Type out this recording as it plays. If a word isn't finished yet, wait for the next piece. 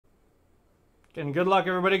And good luck,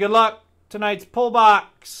 everybody. Good luck. Tonight's pull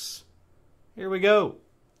box. Here we go.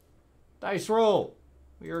 Dice roll.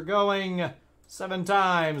 We are going 7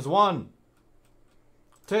 times. 1,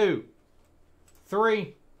 2,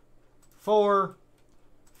 3, 4,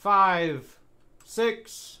 5,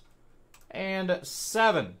 6, and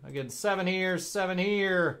 7. Again, 7 here, 7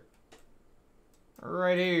 here.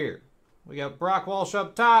 Right here. We got Brock Walsh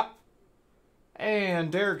up top and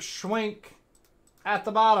Derek Schwenk at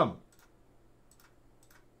the bottom.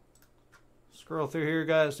 Scroll through here,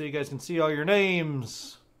 guys, so you guys can see all your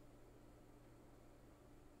names.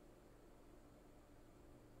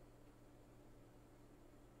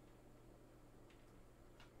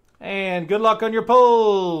 And good luck on your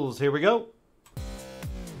pulls. Here we go.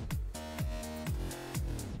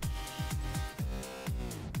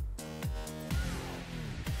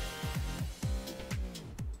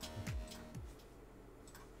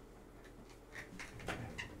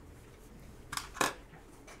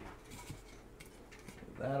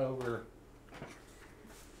 That over.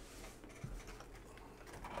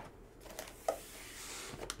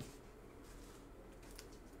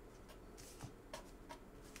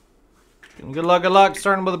 Good luck, good luck.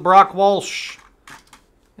 Starting with Brock Walsh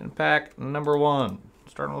in pack number 1.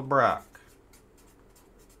 Starting with Brock.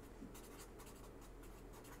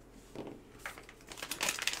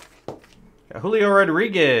 Got Julio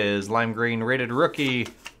Rodriguez, lime green rated rookie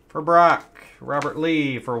for Brock. Robert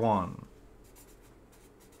Lee for 1.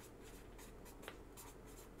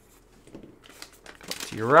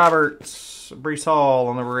 T. Roberts, Breece Hall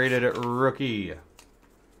on the rated rookie.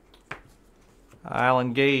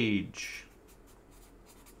 Alan Gage.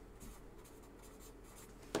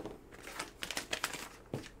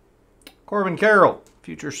 Corbin Carroll,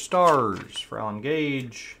 Future Stars for Alan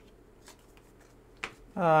Gage.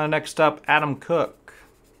 Next up, Adam Cook.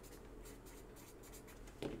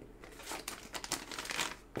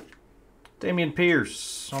 Damian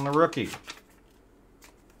Pierce on the rookie.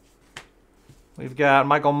 We've got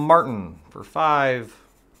Michael Martin for 5.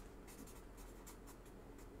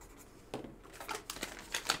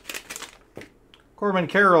 Corbin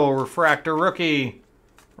Carroll, refractor rookie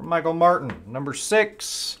for Michael Martin. Number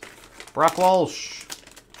 6, Brock Walsh.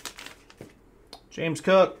 James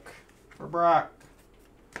Cook for Brock.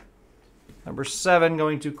 Number 7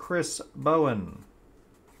 going to Chris Bowen.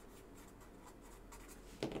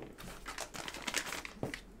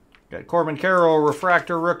 Got Corbin Carroll,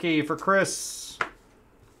 refractor rookie for Chris.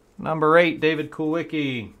 Number 8, David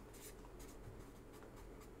Kulwicki.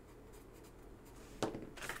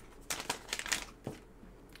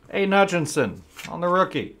 Aiden Hutchinson on the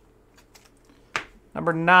rookie.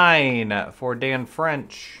 Number 9 for Dan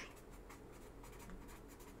French.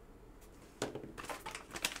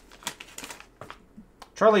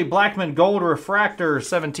 Charlie Blackmon, gold refractor,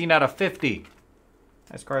 17 out of 50.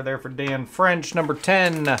 Nice card there for Dan French. Number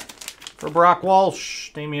 10 for Brock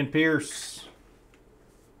Walsh, Damian Pierce.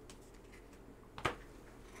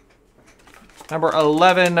 Number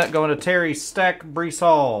 11 going to Terry Steck, Breece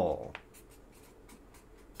Hall.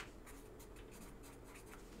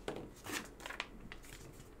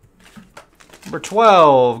 Number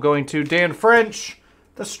 12 going to Dan French,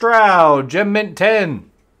 the Stroud, Gem Mint 10.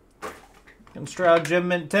 And Stroud, Gem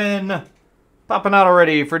Mint 10. Popping out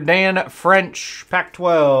already for Dan French, Pack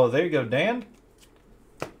 12. There you go, Dan.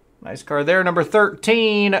 Nice card there. Number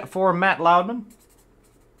 13 for Matt Loudman.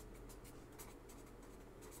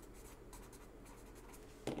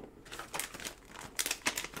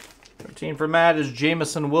 For Matt is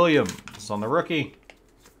Jameson Williams on the rookie.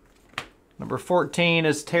 Number 14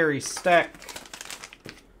 is Terry Steck.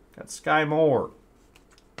 Got Sky Moore.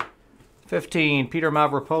 15, Peter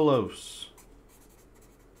Mavropoulos.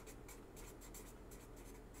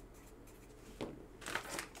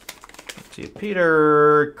 Let's see,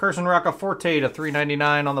 Peter Carson Roccaforte to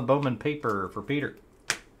 $3.99 on the Bowman paper for Peter.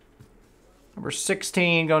 Number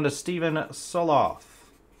 16 going to Steven Soloff.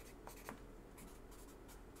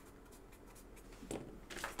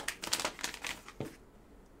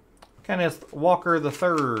 Kenneth Walker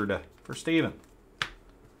III for Steven.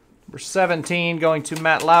 Number 17 going to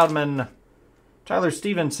Matt Loudman. Tyler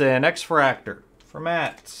Stevenson, X-Fractor for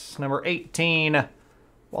Matt. Number 18,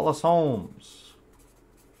 Wallace Holmes.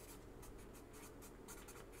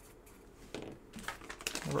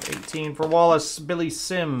 Number 18 for Wallace, Billy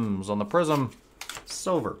Sims on the Prism.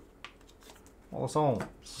 Silver. Wallace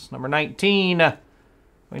Holmes. Number 19,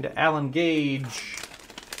 going to Alan Gage.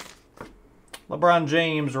 LeBron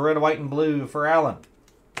James, red, white, and blue for Allen.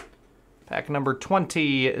 Pack number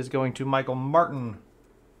 20 is going to Michael Martin.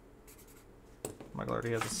 Michael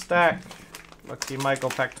already has a stack. Lucky Michael,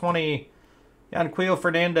 pack 20. Yanquiel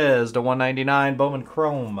Fernandez to 199. Bowman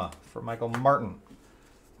Chrome for Michael Martin.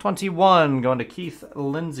 21 going to Keith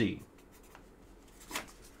Lindsay.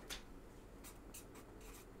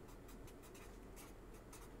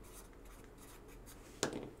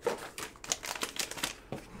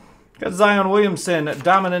 Got Zion Williamson,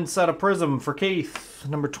 Dominance out of Prism for Keith.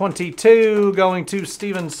 Number 22 going to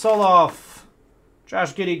Steven Soloff.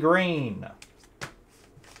 Josh Giddey Green.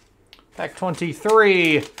 Pack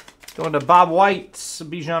 23 going to Bob White.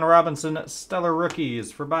 Bijan Robinson, Stellar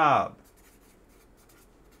Rookies for Bob.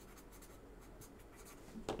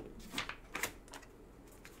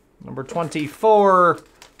 Number 24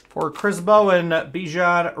 for Chris Bowen,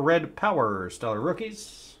 Bijan Red Power, Stellar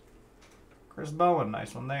Rookies. Chris Bowen,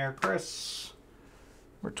 nice one there, Chris.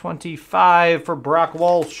 Number 25 for Brock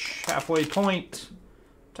Walsh, Halfway Point.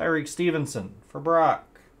 Tyreek Stevenson for Brock.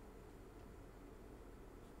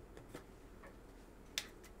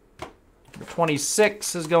 Number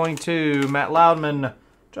 26 is going to Matt Loudman.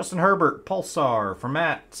 Justin Herbert, Pulsar for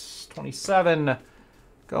Matt. 27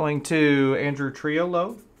 going to Andrew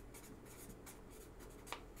Triolo.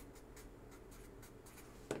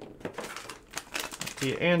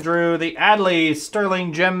 Andrew, the Adley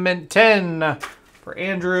Sterling Gem Mint 10 for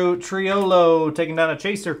Andrew Triolo, taking down a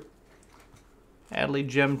chaser. Adley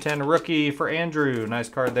Gem 10 rookie for Andrew. Nice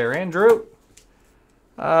card there, Andrew.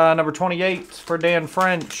 Number 28 for Dan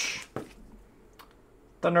French.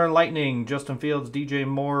 Thunder and Lightning, Justin Fields, DJ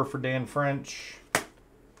Moore for Dan French.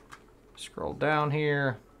 Scroll down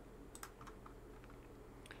here.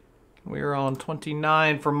 We are on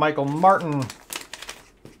 29 for Michael Martin.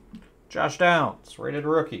 Josh Downs, rated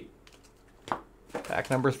rookie. Pack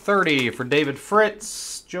number 30 for David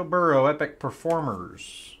Fritz. Joe Burrow, Epic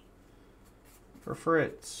Performers for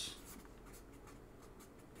Fritz.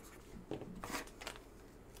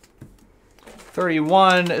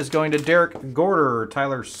 31 is going to Derek Gorder.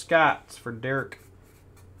 Tyler Scott for Derek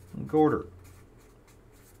Gorder.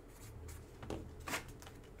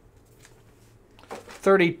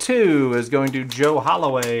 32 is going to Joe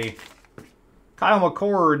Holloway. Kyle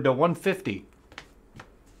McCord to 150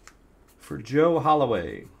 for Joe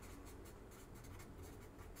Holloway.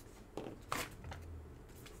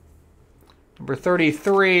 Number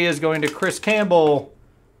 33 is going to Chris Campbell.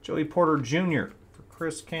 Joey Porter Jr. for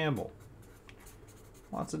Chris Campbell.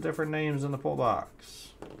 Lots of different names in the pull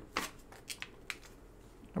box.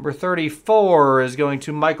 Number 34 is going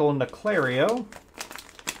to Michael Naclario.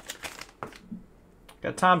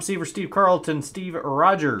 Got Tom Seaver, Steve Carlton, Steve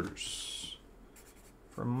Rogers.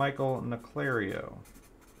 From Michael Naclario.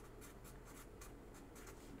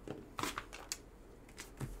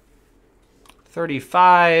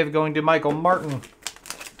 $35 going to Michael Martin.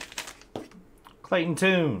 Clayton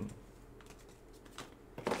Tune.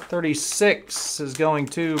 36 is going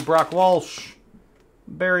to Brock Walsh.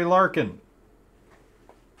 Barry Larkin.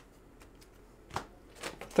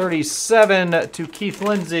 37 to Keith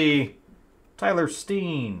Lindsay. Tyler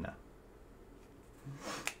Steen.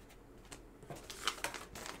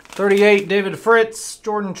 38, David Fritz,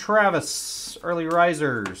 Jordan Travis, Early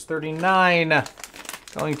Risers. 39,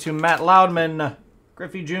 going to Matt Loudman,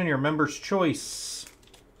 Griffey Jr., Member's Choice.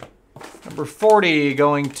 Number 40,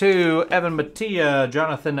 going to Evan Mattia,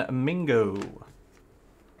 Jonathan Mingo.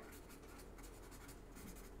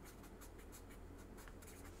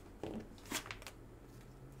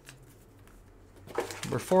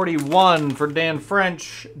 Number 41 for Dan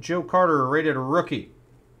French, Joe Carter, rated rookie.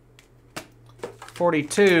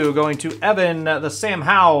 42 going to Evan, the Sam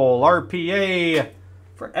Howell, RPA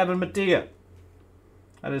for Evan Mattia.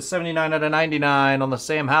 That is 79 out of 99 on the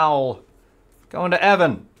Sam Howell. Going to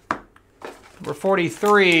Evan. Number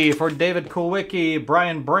 43 for David Kulwicki,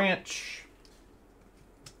 Brian Branch.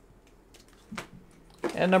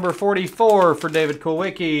 And number 44 for David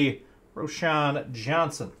Kulwicki, Roshan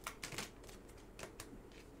Johnson.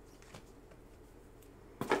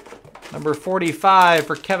 Number 45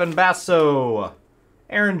 for Kevin Basso,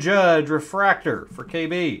 Aaron Judge, Refractor for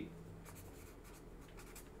KB.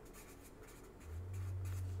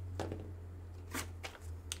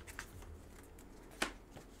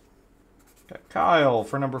 Got Kyle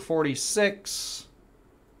for number 46.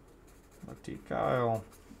 Lucky Kyle.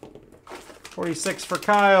 46 for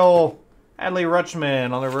Kyle. Adley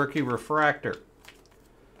Rutschman on the rookie Refractor.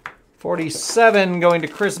 47 going to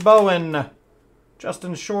Chris Bowen.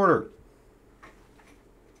 Justin Shorter.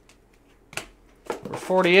 Number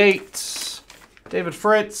 48, David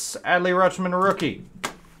Fritz, Adley Rutschman rookie.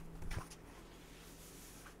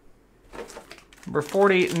 Number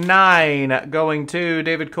 49 going to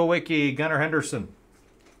David Kulwicki, Gunnar Henderson.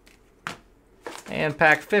 And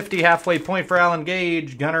pack 50, halfway point for Alan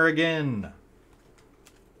Gage, Gunnar again.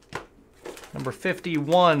 Number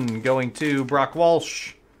 51 going to Brock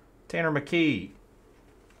Walsh, Tanner McKee.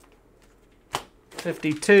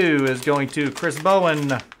 52 is going to Chris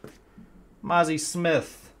Bowen, Mozzie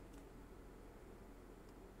Smith.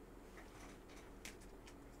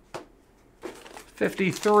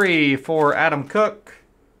 53 for Adam Cook,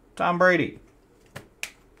 Tom Brady.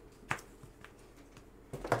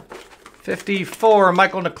 54,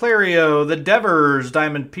 Michael Naclerio, the Devers,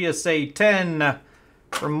 Diamond PSA 10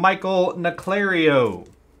 from Michael Naclerio.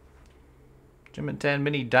 Gem and 10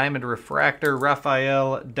 Mini Diamond Refractor,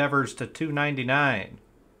 Rafael Devers to 299.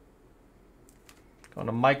 Going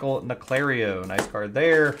to Michael Naclerio, nice card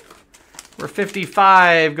there. We're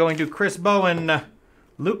 55, going to Chris Bowen,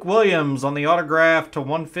 Luke Williams on the autograph to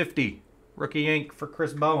 150. Rookie ink for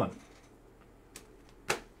Chris Bowen.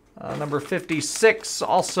 Number 56,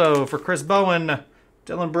 also for Chris Bowen,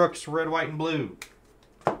 Dylan Brooks, red, white, and blue.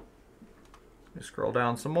 We scroll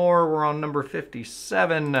down some more. We're on number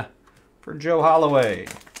 57 for Joe Holloway.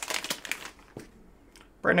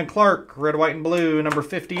 Brandon Clark, red, white, and blue, number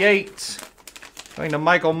 58. Going to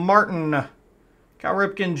Michael Martin, Cal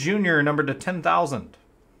Ripken Jr., number to 10,000.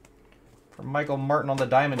 For Michael Martin on the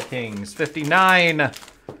Diamond Kings. 59,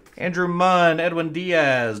 Andrew Munn, Edwin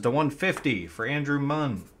Diaz to 150 for Andrew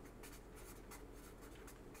Munn.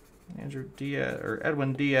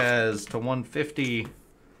 Edwin Diaz to 150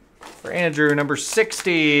 for Andrew. Number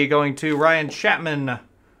 60 going to Ryan Chapman,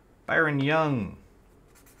 Byron Young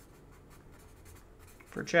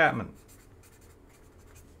for Chapman.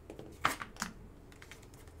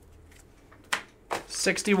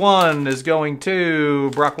 '61 is going to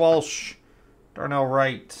Brock Walsh, Darnell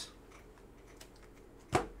Wright.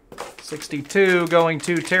 62 going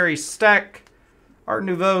to Terry Steck, Art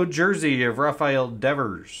Nouveau jersey of Rafael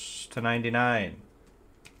Devers to 99.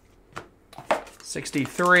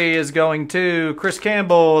 63 is going to Chris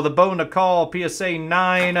Campbell, the Bo Nicol PSA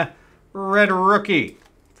 9 red rookie.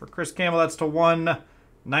 For Chris Campbell, that's to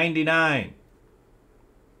 199.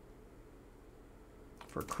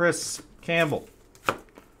 For Chris Campbell.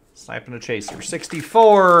 Sniping a chaser.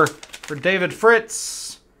 64 for David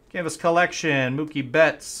Fritz. Canvas Collection. Mookie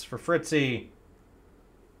Betts for Fritzy.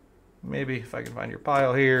 Maybe if I can find your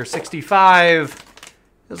pile here. 65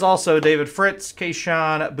 is also David Fritz.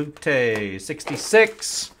 Keishon Butte.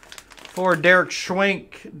 66 for Derek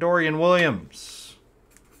Schwenk. Dorian Williams.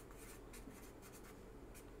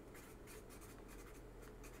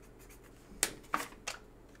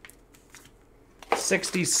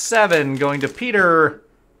 '67 going to Peter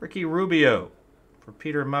Ricky Rubio for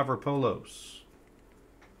Peter Mavropoulos.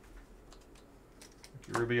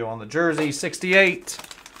 Ricky Rubio on the jersey. 68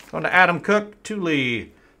 going to Adam Cook,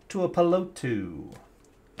 Tuli Tuipulotu.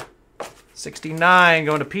 69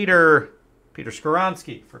 going to Peter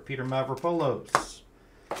Skoronski for Peter Mavropoulos.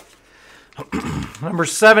 Number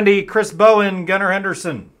 70, Chris Bowen, Gunnar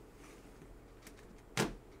Henderson.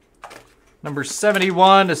 Number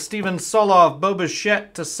 71 is Steven Soloff, Bo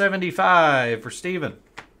Bichette to 75 for Steven.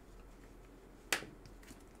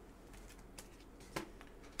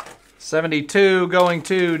 72 going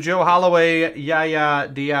to Joe Holloway, Yaya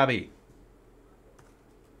Diaby.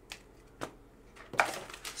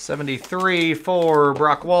 73 for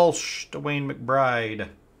Brock Walsh, Dwayne McBride.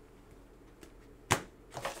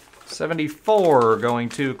 74 going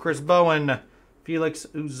to Chris Bowen, Felix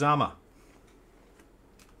Uzama.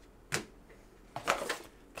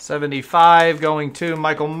 75 going to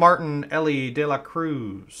Michael Martin, Ellie De La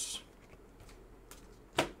Cruz.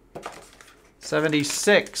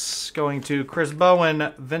 76 going to Chris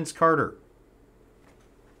Bowen, Vince Carter.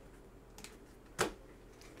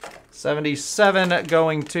 77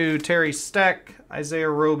 going to Terry Steck, Isaiah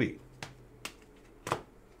Roby.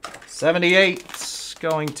 78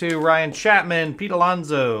 going to Ryan Chapman, Pete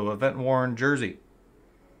Alonso, event worn jersey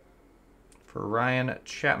for Ryan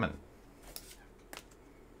Chapman.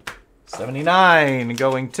 79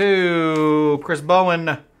 going to Chris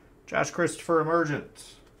Bowen, Josh Christopher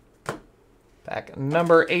Emergent. Pack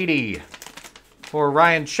number 80 for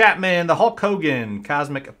Ryan Chapman, the Hulk Hogan,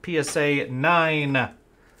 Cosmic PSA 9.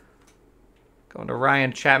 Going to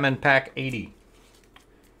Ryan Chapman, pack 80.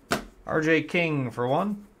 RJ King for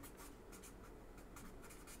 1.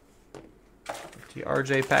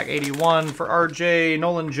 RJ pack 81 for RJ.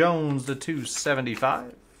 Nolan Jones, the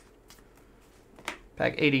 275.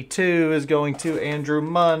 Pack 82 is going to Andrew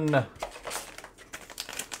Munn.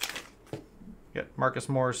 Got Marcus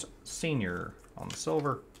Morris Sr. on the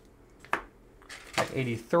silver. Pack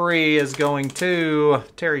 83 is going to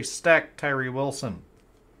Terry Steck, Tyree Wilson.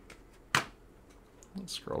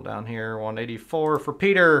 Let's scroll down here. 184 for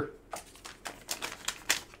Peter.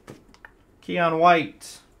 Keon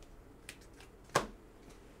White.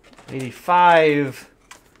 85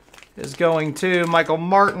 is going to Michael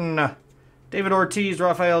Martin. David Ortiz,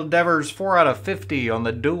 Rafael Devers, 4 out of 50 on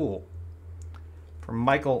the duel. From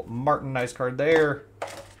Michael Martin, nice card there.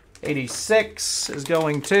 86 is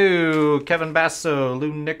going to Kevin Basso,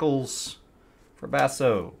 Lou Nichols for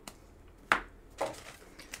Basso.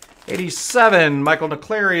 87, Michael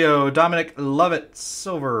Neclario, Dominic Lovett,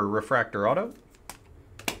 silver refractor auto.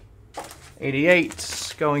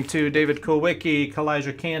 88, going to David Kulwicki,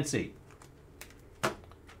 Kalijah Cansey.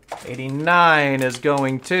 89 is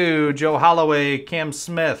going to Joe Holloway, Cam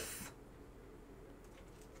Smith.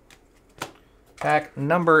 Pack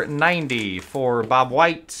number 90 for Bob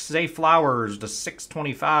White, Zay Flowers to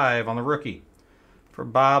 625 on the rookie. For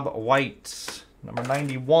Bob White, number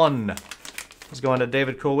 91 is going to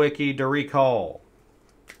David Kulwicki, Derek Hall.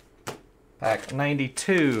 Pack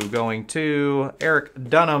 92 going to Eric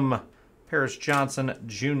Dunham, Paris Johnson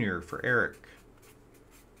Jr. for Eric.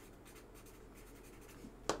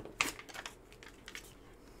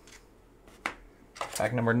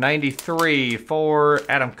 Pack number 93 for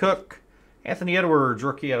Adam Cook, Anthony Edwards,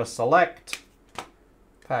 rookie out of Select.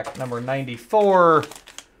 Pack number 94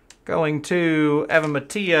 going to Evan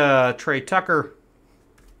Mattia, Trey Tucker.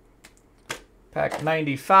 Pack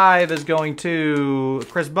 95 is going to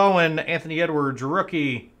Chris Bowen, Anthony Edwards,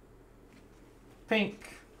 rookie. Pink.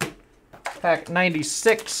 Pack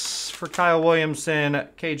 96 for Kyle Williamson,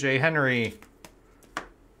 KJ Henry.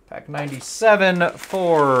 Pack 97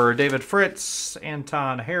 for David Fritz,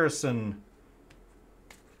 Anton Harrison.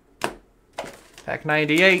 Pack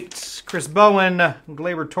 98, Chris Bowen,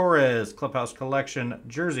 Gleyber Torres, Clubhouse Collection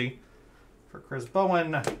jersey for Chris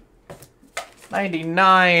Bowen.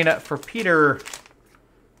 99 for Peter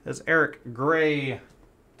is Eric Gray.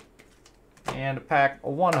 And pack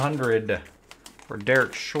 100 for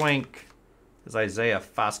Derek Schwenk is Isaiah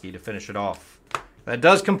Foskey to finish it off. That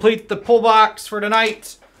does complete the pull box for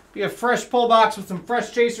tonight. Be a fresh pull box with some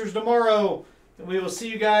fresh chasers tomorrow. And we will see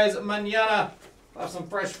you guys mañana. We'll have some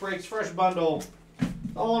fresh breaks, fresh bundle.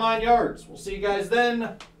 The whole 9 yards. We'll see you guys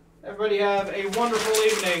then. Everybody have a wonderful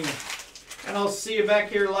evening. And I'll see you back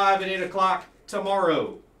here live at 8 o'clock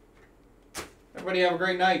tomorrow. Everybody have a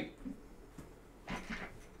great night.